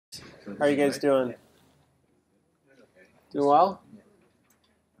How are you guys doing? Doing well?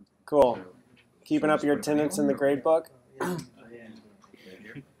 Cool. Keeping up your attendance in the grade book? If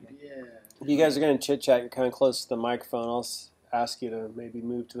you guys are going to chit-chat, you're kind of close to the microphone. I'll ask you to maybe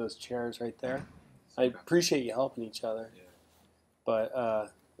move to those chairs right there. I appreciate you helping each other,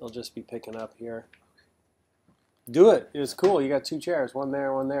 but they'll just be picking up here. Do it. It's cool. You got two chairs, one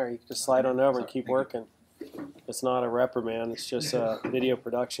there, one there. You can just slide on over and keep working. It's not a reprimand. It's just a video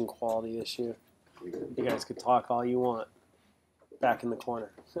production quality issue. You guys could talk all you want. Back in the corner.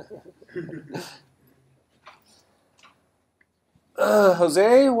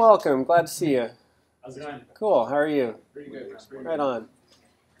 Jose, welcome. Glad to see you. How's it going? Cool. How are you? Pretty good. Right on.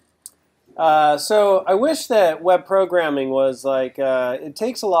 So I wish that web programming was like, it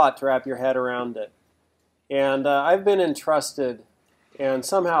takes a lot to wrap your head around it. And I've been entrusted, and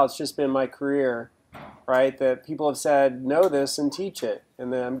somehow it's just been my career, right, that people have said, know this and teach it.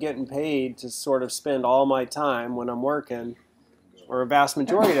 And then I'm getting paid to sort of spend all my time when I'm working, or a vast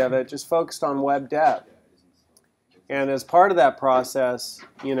majority of it, just focused on web dev. And as part of that process,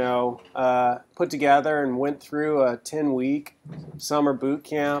 you know, put together and went through a 10-week summer boot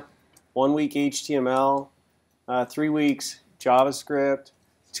camp, 1 week HTML, 3 weeks JavaScript,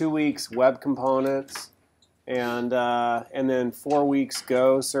 2 weeks web components, and then 4 weeks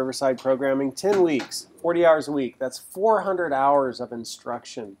Go, server-side programming, 10 weeks, 40 hours a week. That's 400 hours of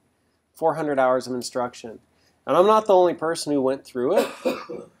instruction, 400 hours of instruction. And I'm not the only person who went through it,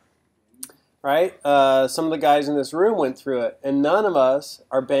 right? Some of the guys in this room went through it, and none of us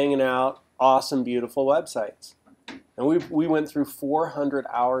are banging out awesome, beautiful websites. And we went through 400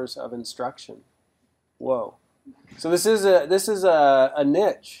 hours of instruction. Whoa. So this is a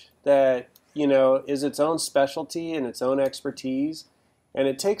niche that, you know, is its own specialty and its own expertise, and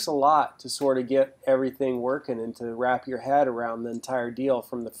it takes a lot to sort of get everything working and to wrap your head around the entire deal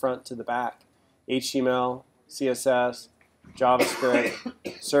from the front to the back. HTML, CSS,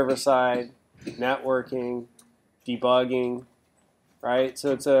 JavaScript, server-side, networking, debugging, right?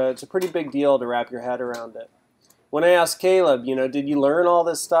 So it's a pretty big deal to wrap your head around it. When I asked Caleb, you know, did you learn all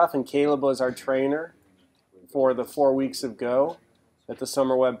this stuff? And Caleb was our trainer for the 4 weeks of Go at the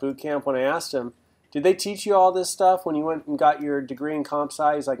Summer Web Boot Camp. When I asked him, did they teach you all this stuff when you went and got your degree in comp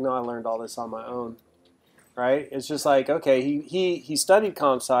sci? He's like, no, I learned all this on my own. Right? It's just like, okay, he studied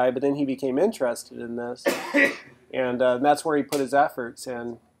comp sci, but then he became interested in this. And that's where he put his efforts.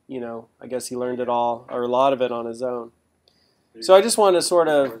 And, you know, I guess he learned it all, or a lot of it, on his own. So I just want to sort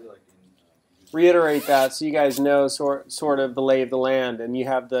of reiterate that so you guys know sort of the lay of the land and you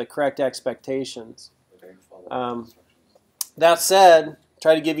have the correct expectations. That said,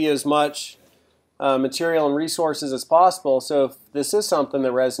 try to give you as much material and resources as possible, so if this is something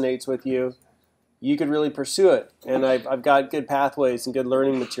that resonates with you, you could really pursue it. And I've got good pathways and good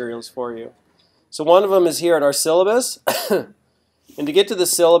learning materials for you. So one of them is here at our syllabus. And to get to the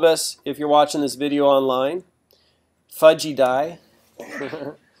syllabus, if you're watching this video online, fudgy die,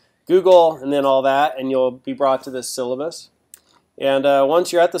 Google and then all that, and you'll be brought to this syllabus. And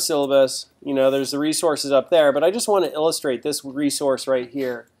once you're at the syllabus, you know, there's the resources up there. But I just want to illustrate this resource right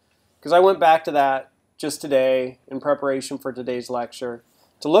here, because I went back to that just today in preparation for today's lecture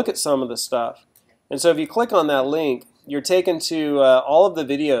to look at some of the stuff. And so if you click on that link, you're taken to all of the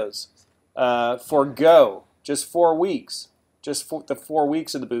videos for Go, just 4 weeks, just the 4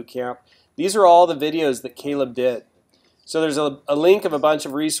 weeks of the boot camp. These are all the videos that Caleb did. So there's a link of a bunch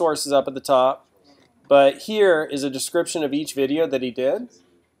of resources up at the top, but here is a description of each video that he did,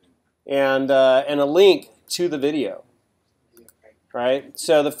 and a link to the video. Right?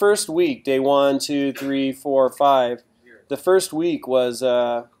 So the first week, day 1, 2, 3, 4, 5, the first week was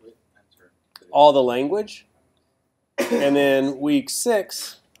all the language, and then week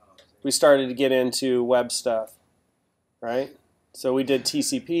 6, we started to get into web stuff. Right? So we did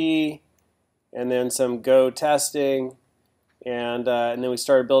TCP, and then some Go testing, and then we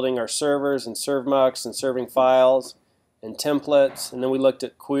started building our servers and ServMux and serving files and templates, and then we looked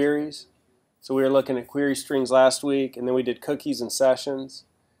at queries. So we were looking at query strings last week, and then we did cookies and sessions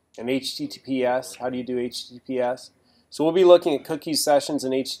and HTTPS. How do you do HTTPS? So we'll be looking at cookies, sessions,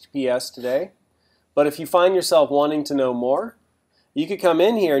 and HTTPS today. But if you find yourself wanting to know more, you could come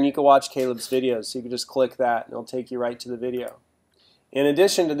in here and you could watch Caleb's videos. So you could just click that, and it'll take you right to the video. In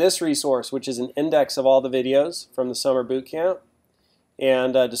addition to this resource, which is an index of all the videos from the summer boot camp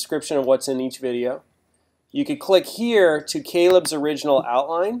and a description of what's in each video, you could click here to Caleb's original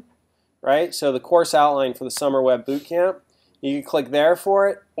outline, right? So the course outline for the summer web boot camp. You could click there for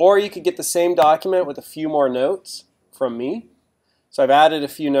it, or you could get the same document with a few more notes from me. So I've added a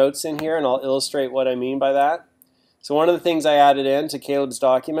few notes in here, and I'll illustrate what I mean by that. So one of the things I added in to Caleb's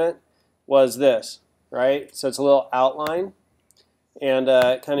document was this, right? So it's a little outline, and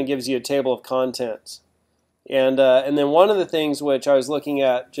it kind of gives you a table of contents. And then one of the things which I was looking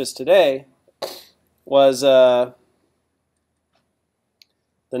at just today was the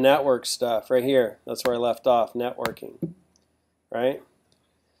network stuff right here. That's where I left off, networking, right?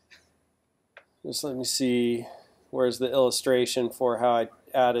 Just let me see, where's the illustration for how I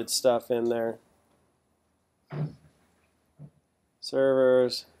added stuff in there.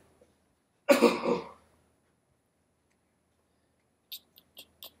 Servers.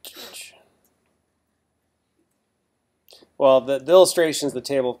 Well, the illustration is the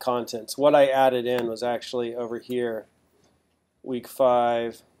table of contents. What I added in was actually over here, week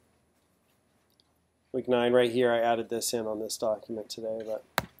 5, week 9, right here. I added this in on this document today.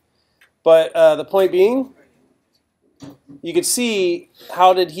 But the point being, you could see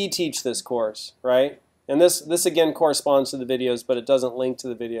how did he teach this course, right? And this again corresponds to the videos, but it doesn't link to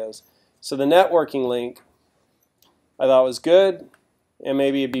the videos. So the networking link I thought was good, and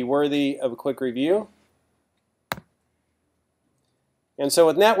maybe it'd be worthy of a quick review. And so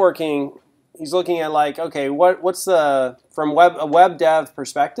with networking, he's looking at like, okay, what's the, from a web dev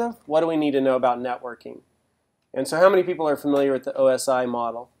perspective, what do we need to know about networking? And so how many people are familiar with the OSI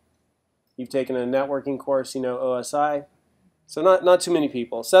model? You've taken a networking course, you know OSI. So not too many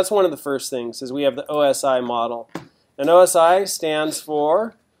people. So that's one of the first things, is we have the OSI model. And OSI stands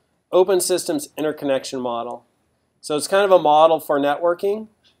for Open Systems Interconnection Model. So it's kind of a model for networking,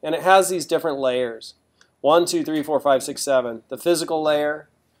 and it has these different layers. 1, 2, 3, 4, 5, 6, 7. The physical layer,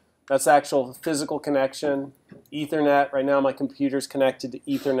 that's the actual physical connection. Ethernet, right now my computer's connected to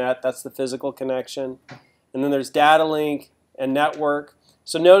Ethernet, that's the physical connection. And then there's data link and network.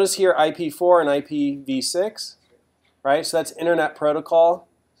 So notice here IP4 and IPv6, right? So that's Internet Protocol.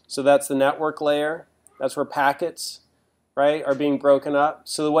 So that's the network layer. That's where packets, right, are being broken up.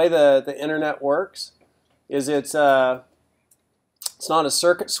 So the way the Internet works is it's not a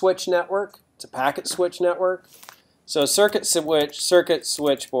circuit switch network. It's a packet switch network. So circuit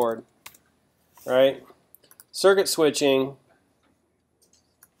switchboard, right? Circuit switching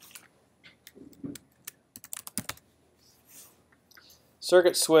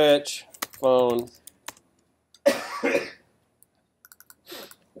circuit switch phone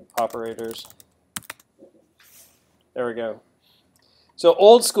operators. There we go. So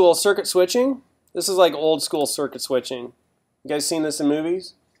old school circuit switching. This is like old school circuit switching. You guys seen this in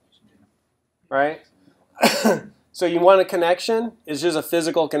movies? Right? So you want a connection, it's just a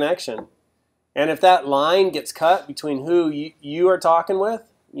physical connection. And if that line gets cut between who you are talking with,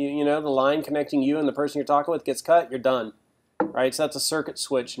 you know, the line connecting you and the person you're talking with gets cut, you're done. Right? So that's a circuit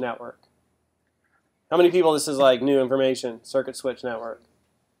switch network. How many people this is like new information? Circuit switch network.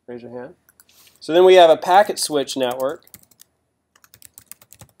 Raise your hand. So then we have a packet switch network.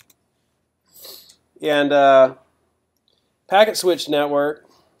 And packet switch network,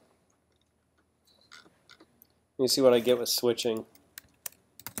 let me see what I get with switching.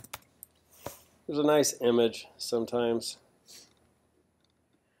 There's a nice image sometimes.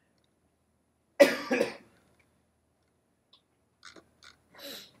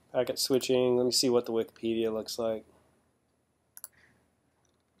 Packet switching, let me see what the Wikipedia looks like.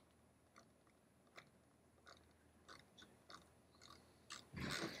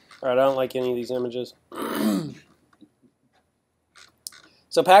 All right, I don't like any of these images.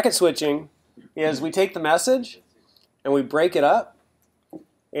 So packet switching is we take the message and we break it up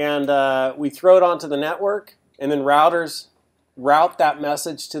and we throw it onto the network, and then routers route that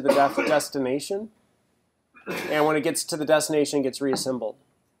message to the destination, and when it gets to the destination, it gets reassembled.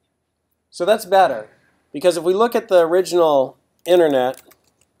 So that's better, because if we look at the original internet,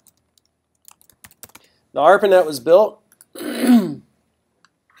 the ARPANET was built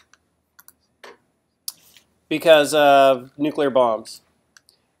because of nuclear bombs.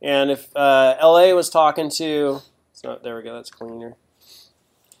 And if LA was talking to, it's not, there we go, that's cleaner.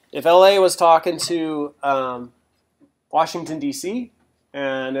 If LA was talking to Washington, D.C.,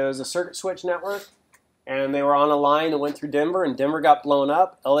 and it was a circuit switch network, and they were on a line that went through Denver, and Denver got blown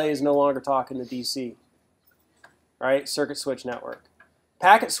up, LA is no longer talking to D.C., right? Circuit switch network.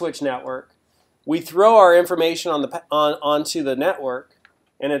 Packet switch network, we throw our information onto the network,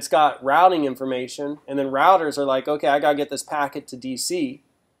 and it's got routing information, and then routers are like, okay, I got to get this packet to D.C.,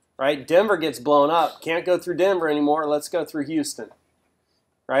 right? Denver gets blown up. Can't go through Denver anymore. Let's go through Houston,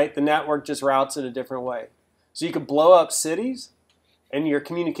 right? The network just routes it a different way. So you could blow up cities, and your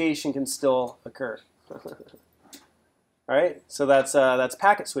communication can still occur. All right? So that's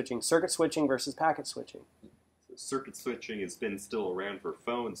packet switching, circuit switching versus packet switching. So circuit switching has been still around for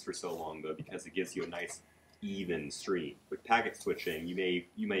phones for so long, though, because it gives you a nice even stream. With packet switching, you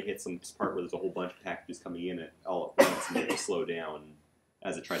may hit some part where there's a whole bunch of packages coming in all at once, and it'll slow down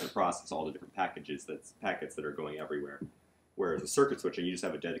as it tries to process all the different packets that are going everywhere. Whereas with circuit switching, you just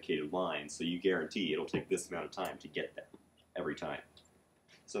have a dedicated line, so you guarantee it'll take this amount of time to get them every time.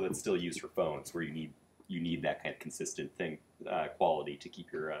 So that's still used for phones, where you need that kind of consistent quality to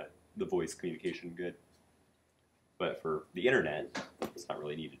keep your the voice communication good. But for the internet, it's not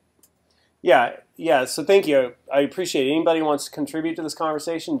really needed. Yeah. So thank you. I appreciate it. Anybody who wants to contribute to this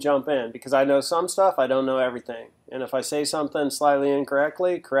conversation, jump in, because I know some stuff. I don't know everything. And if I say something slightly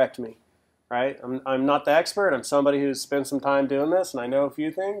incorrectly, correct me. Right? I'm not the expert. I'm somebody who's spent some time doing this, and I know a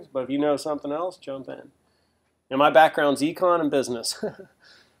few things. But if you know something else, jump in. And my background's econ and business.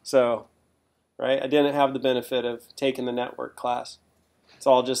 So, right? I didn't have the benefit of taking the network class. It's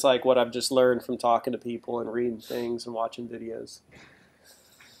all just like what I've just learned from talking to people and reading things and watching videos.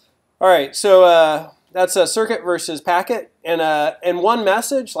 All right, so that's a circuit versus packet. And one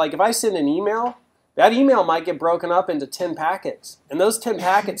message, like if I send an email, that email might get broken up into 10 packets. And those 10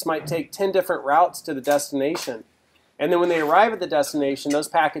 packets might take 10 different routes to the destination. And then when they arrive at the destination, those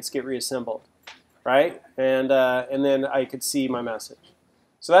packets get reassembled, right? And then I could see my message.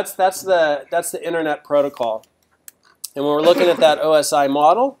 So that's the Internet Protocol. And when we're looking at that OSI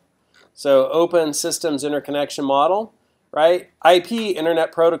model, so Open Systems Interconnection Model, right? IP,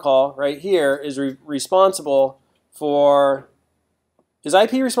 Internet Protocol, right here, is responsible for, is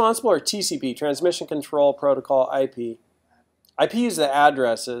IP responsible or TCP, Transmission Control Protocol IP? IP is the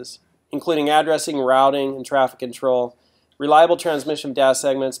addresses, including addressing, routing, and traffic control, reliable transmission of data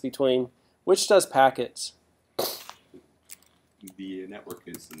segments between, which does packets? The network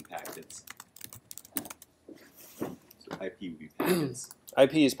is in packets. So IP would be packets.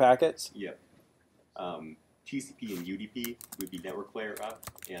 IP is packets? Yep. TCP and UDP would be network layer up,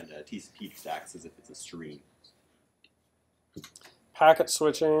 and TCP just acts as if it's a stream. Packet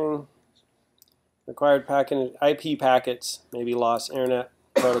switching, required packet, IP packets, maybe lost Internet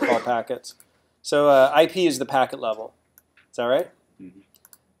Protocol packets. So IP is the packet level. Is that right? Mm-hmm.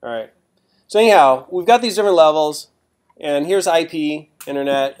 All right. So anyhow, we've got these different levels, and here's IP,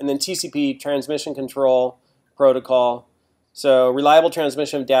 Internet, and then TCP, Transmission Control Protocol. So reliable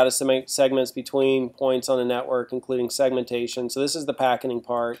transmission of data segments between points on the network, including segmentation. So this is the packeting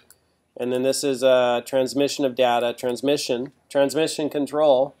part. And then this is transmission of data, transmission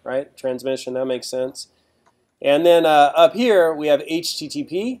control, right? Transmission, that makes sense. And then up here, we have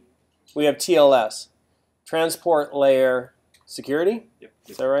HTTP, we have TLS, Transport Layer Security. Yep.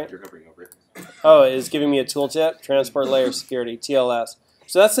 Is that right? You're hovering over it. Oh, it is giving me a tooltip, Transport Layer Security, TLS.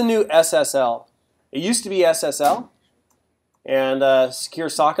 So that's the new SSL. It used to be SSL. And Secure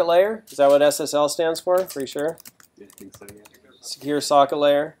Socket Layer, is that what SSL stands for? Pretty sure. Yeah, I think so, yeah. Secure Socket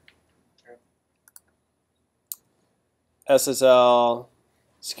Layer. SSL,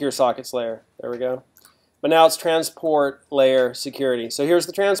 Secure Sockets Layer. There we go. But now it's Transport Layer Security. So here's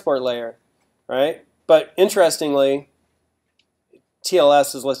the transport layer, right? But interestingly,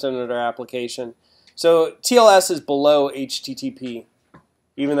 TLS is listed under our application. So TLS is below HTTP,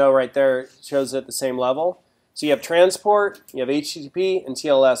 even though right there it shows it at the same level. So you have transport, you have HTTP, and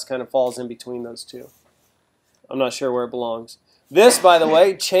TLS kind of falls in between those two. I'm not sure where it belongs. This, by the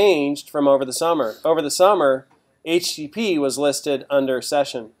way, changed from over the summer. Over the summer, HTTP was listed under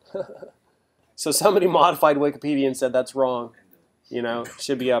session. So somebody modified Wikipedia and said that's wrong. You know,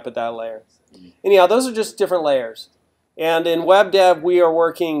 should be up at that layer. Anyhow, those are just different layers. And in web dev, we are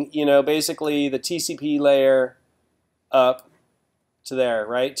working, you know, basically the TCP layer up to there,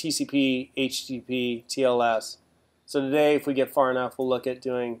 right? TCP, HTTP, TLS. So today, if we get far enough, we'll look at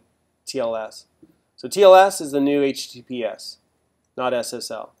doing TLS. So TLS is the new HTTPS, not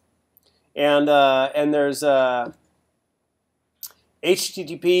SSL. And there's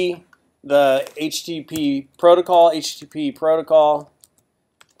HTTP, the HTTP protocol,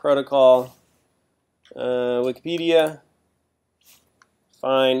 Wikipedia,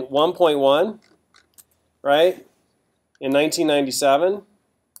 find 1.1, right? In 1997,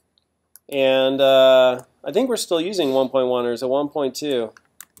 and I think we're still using 1.1, or is it 1.2?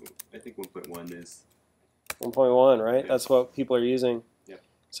 I think 1.1 is 1.1, right? Yeah. That's what people are using. Yeah.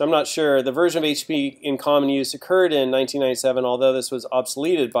 So I'm not sure. The version of HTTP in common use occurred in 1997, although this was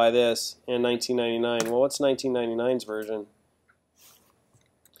obsoleted by this in 1999. Well, what's 1999's version?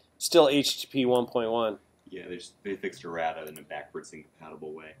 Still HTTP 1.1. Yeah, they fixed errata in a backwards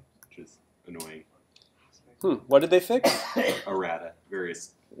incompatible way, which is annoying. What did they fix? Errata,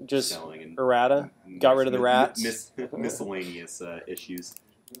 various Just spelling and errata? Got rid of the rats? Miscellaneous issues.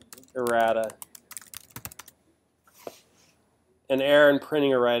 Errata. An error in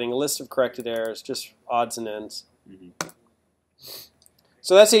printing or writing, a list of corrected errors, just odds and ends. Mm-hmm.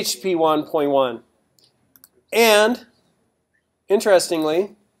 So that's HTTP 1.1. And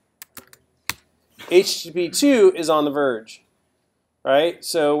interestingly, HTTP 2 is on the verge, right?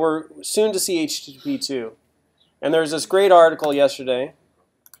 So we're soon to see HTTP 2. And there's this great article yesterday,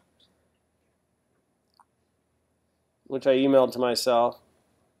 which I emailed to myself.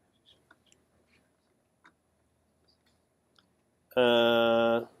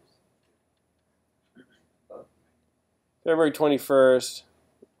 February 21st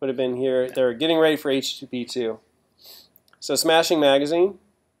would have been here. They're getting ready for HTTP 2. So Smashing Magazine.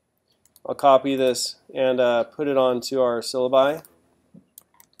 I'll copy this and put it onto our syllabi.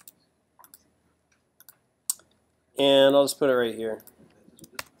 And I'll just put it right here.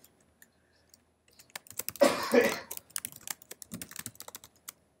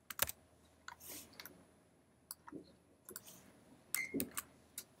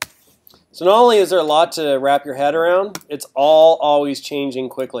 So not only is there a lot to wrap your head around, it's all always changing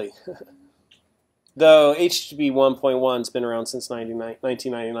quickly. Though HTTP 1.1 has been around since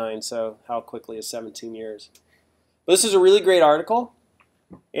 1999, so how quickly is 17 years? But this is a really great article,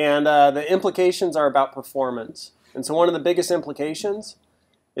 and the implications are about performance. And so one of the biggest implications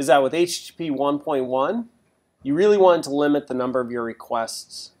is that with HTTP 1.1, you really wanted to limit the number of your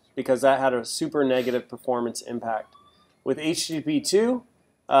requests because that had a super negative performance impact. With HTTP 2,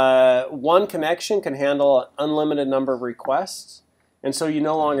 one connection can handle an unlimited number of requests, and so you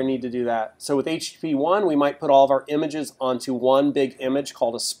no longer need to do that. So with HTTP 1, we might put all of our images onto one big image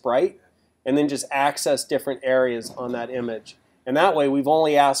called a sprite, and then just access different areas on that image. And that way, we've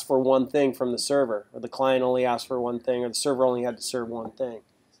only asked for one thing from the server, or the client only asked for one thing, or the server only had to serve one thing.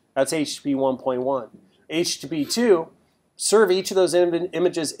 That's HTTP 1.1. HTTP 2, serve each of those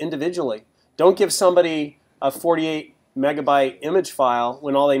images individually. Don't give somebody a 48 megabyte image file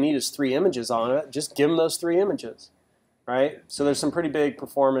when all they need is 3 images on it. Just give them those 3 images, right? So there's some pretty big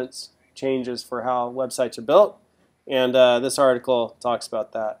performance changes for how websites are built, and this article talks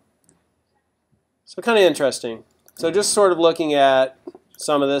about that. So kind of interesting. So just sort of looking at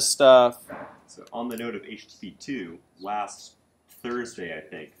some of this stuff. So on the note of HTTP 2, last Thursday, I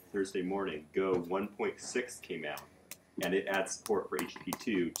think, Thursday morning, Go 1.6 came out, and it adds support for HTTP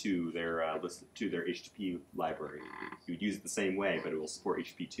 2 to their their HTTP library. You would use it the same way, but it will support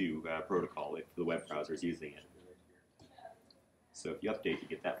HTTP 2 protocol if the web browser is using it. So if you update, you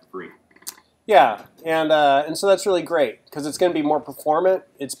get that for free. Yeah, and so that's really great because it's going to be more performant.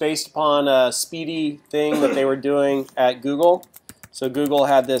 It's based upon a Speedy thing that they were doing at Google. So Google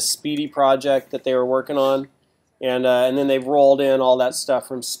had this Speedy project that they were working on, and then they've rolled in all that stuff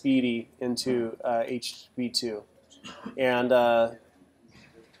from Speedy into HTTP 2. And I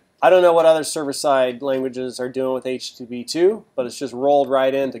don't know what other server-side languages are doing with HTTP 2, but it's just rolled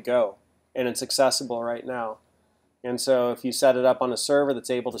right into Go, and it's accessible right now. And so if you set it up on a server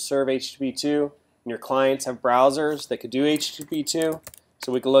that's able to serve HTTP 2, and your clients have browsers that could do HTTP 2,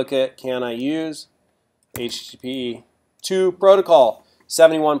 so we can look at, can I use HTTP 2 protocol?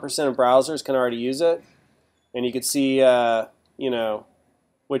 71% of browsers can already use it, and you can see, you know,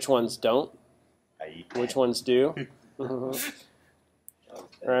 which ones don't, which ones do.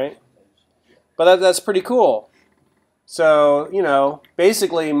 Right? But that's pretty cool. So, you know,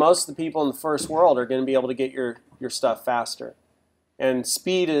 basically most of the people in the first world are going to be able to get your stuff faster. And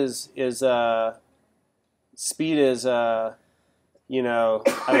speed is you know,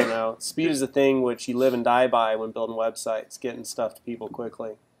 I don't know. Speed is a thing which you live and die by when building websites, getting stuff to people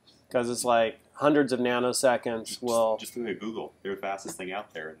quickly. Because it's like hundreds of nanoseconds will... Just look at Google. They're the fastest thing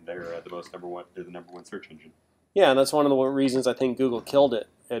out there, and they're they're the number one search engine. Yeah, and that's one of the reasons I think Google killed it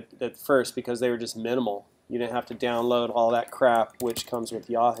at first, because they were just minimal. You didn't have to download all that crap which comes with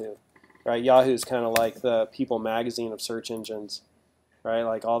Yahoo. Right? Yahoo's kind of like the People magazine of search engines. Right?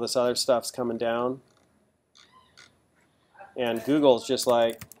 Like all this other stuff's coming down. And Google's just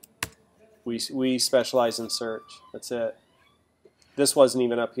like, we specialize in search. That's it. This wasn't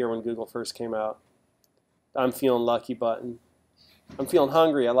even up here when Google first came out. I'm feeling lucky button. I'm feeling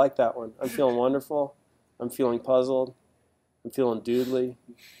hungry. I like that one. I'm feeling wonderful. I'm feeling puzzled. I'm feeling doodly.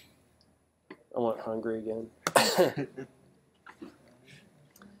 I want hungry again.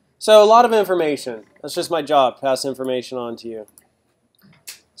 So a lot of information. That's just my job, pass information on to you.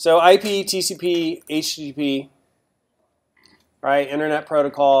 So IP, TCP, HTTP, right? Internet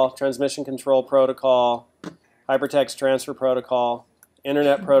Protocol, Transmission Control Protocol, Hypertext Transfer Protocol,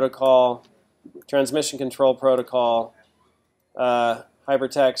 Internet Protocol, Transmission Control Protocol,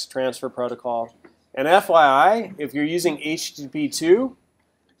 Hypertext Transfer Protocol. And FYI, if you're using HTTP 2,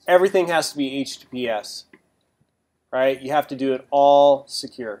 everything has to be HTTPS. Right? You have to do it all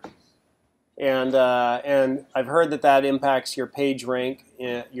secure. And I've heard that impacts your page rank,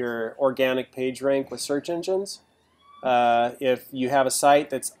 your organic page rank with search engines. If you have a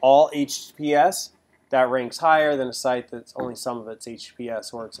site that's all HTTPS, that ranks higher than a site that's only some of it's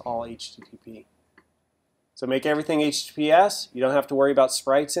HTTPS or it's all HTTP. So make everything HTTPS. You don't have to worry about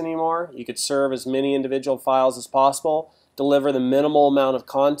sprites anymore. You could serve as many individual files as possible, deliver the minimal amount of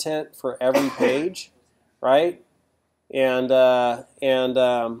content for every page, right? And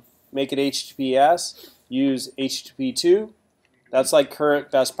make it HTTPS. Use HTTP2. That's like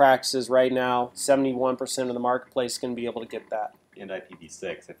current best practices right now. 71% of the marketplace can be able to get that. And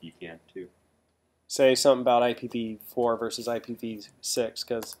IPv6 if you can too. Say something about IPv4 versus IPv6,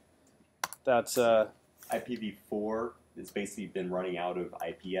 because that's IPv4 has basically been running out of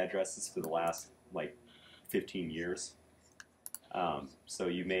IP addresses for the last like 15 years. So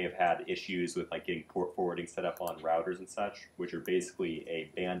you may have had issues with like getting port forwarding set up on routers and such, which are basically a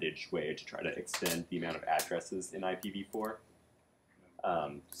bandaged way to try to extend the amount of addresses in IPv4.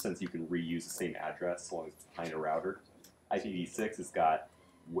 Since you can reuse the same address as long as it's behind a router. IPv6 has got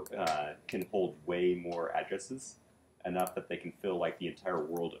can hold way more addresses, enough that they can fill like the entire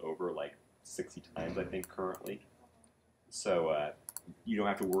world over like 60 times, I think, currently. So you don't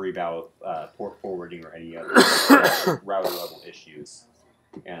have to worry about port forwarding or any other router level issues.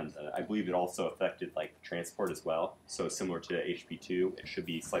 And I believe it also affected like transport as well. So similar to HTTP2, it should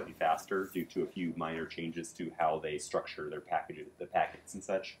be slightly faster due to a few minor changes to how they structure their packages, the packets and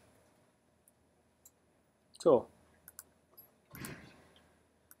such. Cool.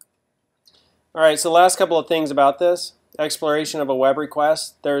 All right, so last couple of things about this. Exploration of a web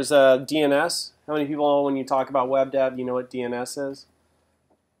request. There's a DNS. How many people, when you talk about web dev, you know what DNS is?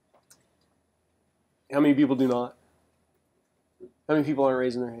 How many people do not? How many people aren't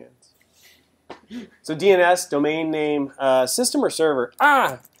raising their hands? So DNS, domain name, system or server?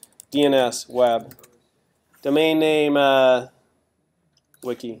 DNS, web. Domain name,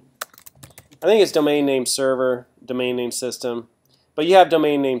 wiki. I think it's domain name server, domain name system. But you have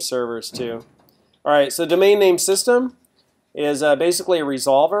domain name servers too. All right, so domain name system is basically a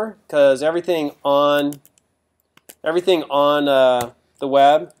resolver, because everything on the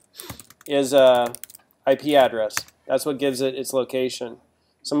web is IP address. That's what gives it its location.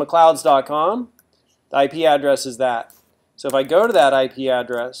 So McLeods.com, the IP address is that. So if I go to that IP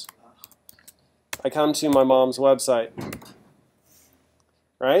address, I come to my mom's website,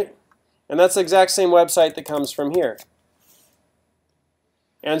 right? And that's the exact same website that comes from here.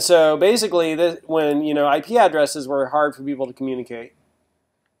 And so basically, when IP addresses were hard for people to communicate,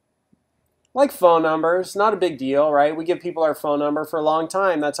 like phone numbers, not a big deal, right? We give people our phone number for a long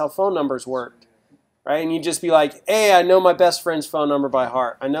time. That's how phone numbers worked, right? And you'd just be like, hey, I know my best friend's phone number by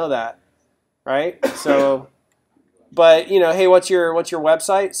heart. I know that, right? So, but hey, what's your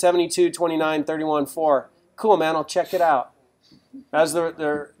website? 722931.4. Cool, man. I'll check it out. That's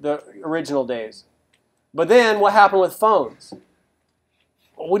the original days. But then what happened with phones?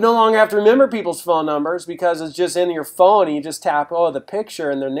 We no longer have to remember people's phone numbers because it's just in your phone and you just tap, the picture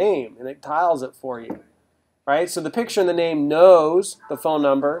and their name, and it tiles it for you, right? So the picture and the name knows the phone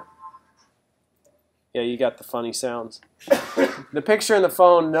number. Yeah, you got the funny sounds. The picture and the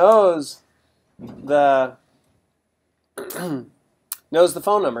phone knows the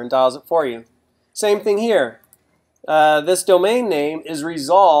phone number and dials it for you. Same thing here. This domain name is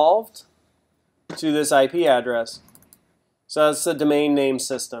resolved to this IP address. So that's the domain name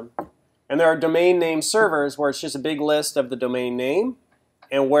system. And there are domain name servers where it's just a big list of the domain name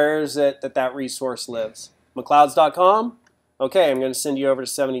and where is it that resource lives. McLeods.com, okay, I'm going to send you over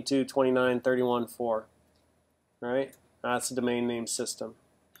to 722931.4. All right, that's the domain name system.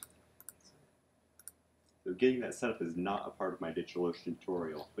 So getting that set up is not a part of my DigitalOcean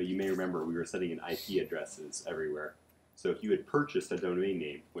tutorial, but you may remember we were setting in IP addresses everywhere. So if you had purchased a domain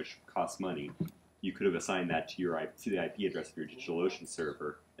name, which costs money, you could have assigned that to the IP address of your DigitalOcean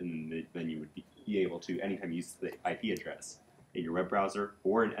server, and then you would be able to, anytime you use the IP address in your web browser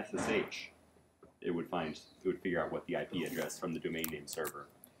or in SSH, it would figure out what the IP address from the domain name server,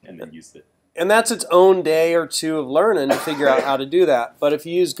 and then use it. And that's its own day or two of learning to figure out how to do that. But if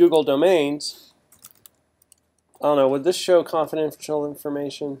you use Google Domains, I don't know, would this show confidential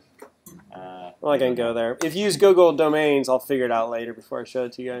information? Well, I can go there. If you use Google Domains, I'll figure it out later before I show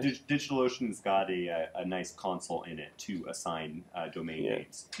it to you guys. DigitalOcean's got a nice console in it to assign domain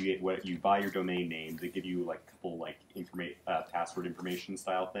names. You buy your domain name. They give you like a couple password information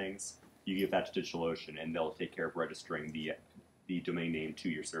style things. You give that to DigitalOcean, and they'll take care of registering the domain name to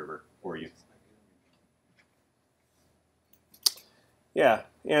your server for you. Yeah.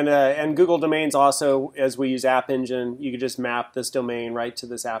 And Google Domains also, as we use App Engine, you could just map this domain right to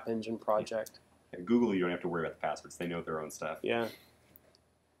this App Engine project. At Google, you don't have to worry about the passwords. They know their own stuff. Yeah.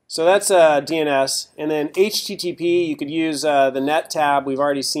 So that's DNS. And then HTTP, you could use the Net tab. We've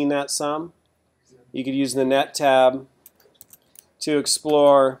already seen that some. You could use the Net tab to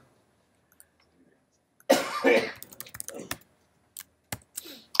explore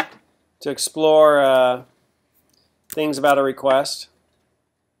things about a request.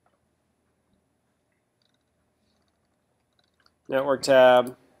 Network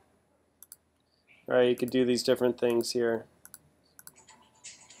tab. All right, you could do these different things here.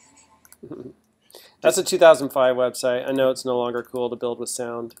 That's a 2005 website. I know it's no longer cool to build with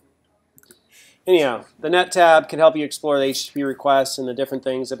sound. Anyhow, the Net tab can help you explore the HTTP requests and the different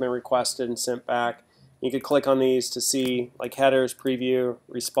things that have been requested and sent back. You could click on these to see like headers, preview,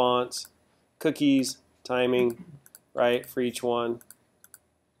 response, cookies, timing, right, for each one.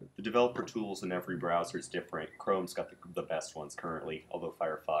 The developer tools in every browser is different. Chrome's got the best ones currently, although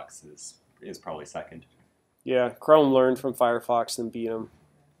Firefox is probably second. Yeah, Chrome learned from Firefox and beat them.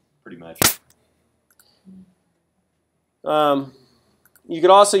 Pretty much. You could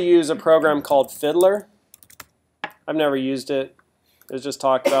also use a program called Fiddler. I've never used it. It was just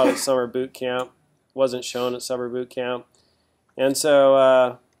talked about at summer boot camp. Wasn't shown at summer boot camp. And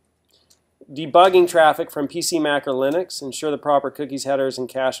so debugging traffic from PC, Mac, or Linux. Ensure the proper cookies, headers, and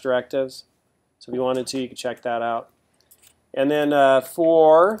cache directives. So if you wanted to, you could check that out. And then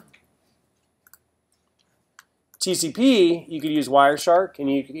for TCP, you could use Wireshark, and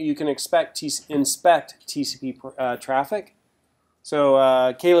you can inspect TCP traffic.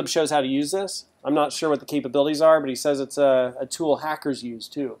 So Caleb shows how to use this. I'm not sure what the capabilities are, but he says it's a tool hackers use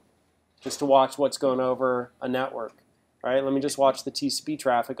too, just to watch what's going over a network. Right? Let me just watch the TCP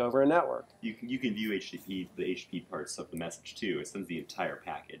traffic over a network. You can view the HTTP parts of the message too. It sends the entire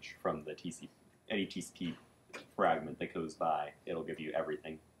package from the any TCP fragment that goes by. It'll give you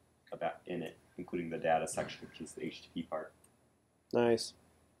everything about in it, including the data section, which is the HTTP part. Nice.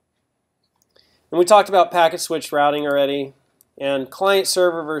 And we talked about packet switch routing already, and client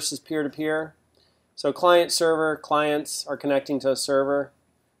server versus peer-to-peer. So client server, clients are connecting to a server,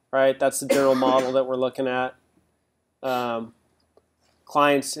 right? That's the general model that we're looking at.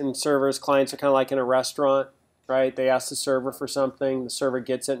 Clients and servers, clients are kind of like in a restaurant, right? They ask the server for something, the server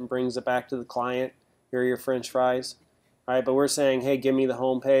gets it and brings it back to the client. Here are your French fries. Right, but we're saying, hey, give me the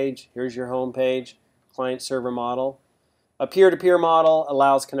home page. Here's your home page, client-server model. A peer-to-peer model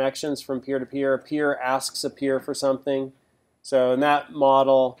allows connections from peer-to-peer. A peer asks a peer for something. So in that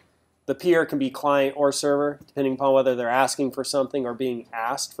model, the peer can be client or server, depending upon whether they're asking for something or being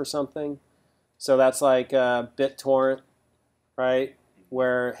asked for something. So that's like BitTorrent, right,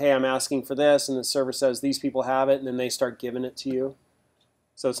 where, hey, I'm asking for this, and the server says these people have it, and then they start giving it to you.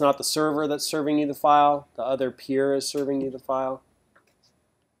 So it's not the server that's serving you the file. The other peer is serving you the file.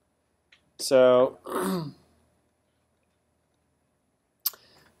 So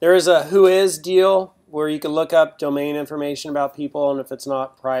there is a whois deal where you can look up domain information about people, and if it's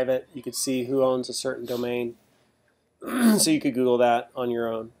not private, you could see who owns a certain domain. So you could Google that on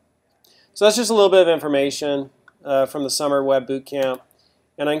your own. So that's just a little bit of information from the summer web boot camp.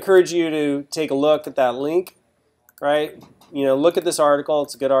 And I encourage you to take a look at that link, right? You know, look at this article.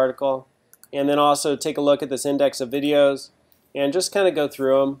 It's a good article. And then also take a look at this index of videos and just kind of go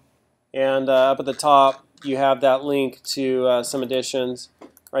through them. And up at the top, you have that link to some additions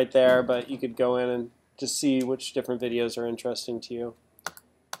right there, but you could go in and just see which different videos are interesting to you.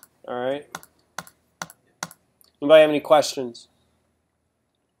 All right. Anybody have any questions?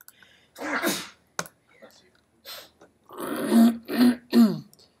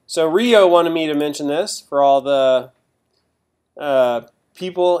 So Rio wanted me to mention this for all the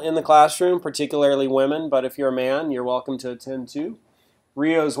people in the classroom, particularly women, but if you're a man, you're welcome to attend too.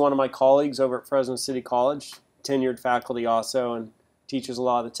 Rio is one of my colleagues over at Fresno City College, tenured faculty also, and teaches a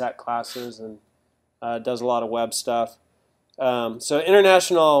lot of the tech classes and does a lot of web stuff. So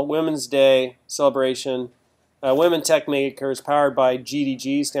International Women's Day celebration, Women Tech Makers, powered by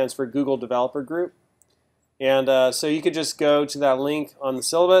GDG, stands for Google Developer Group. And so you could just go to that link on the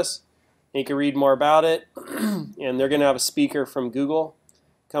syllabus, and you can read more about it. And they're going to have a speaker from Google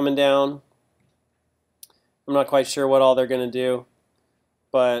coming down. I'm not quite sure what all they're going to do,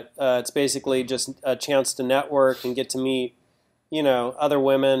 but it's basically just a chance to network and get to meet, you know, other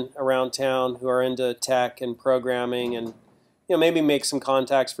women around town who are into tech and programming, and you know, maybe make some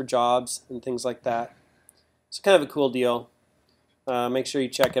contacts for jobs and things like that. It's kind of a cool deal. Make sure you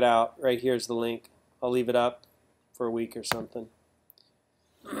check it out. Right here's the link. I'll leave it up for a week or something.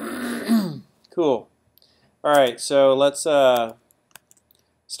 Cool. All right, so let's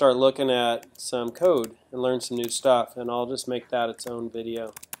start looking at some code and learn some new stuff, and I'll just make that its own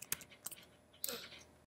video.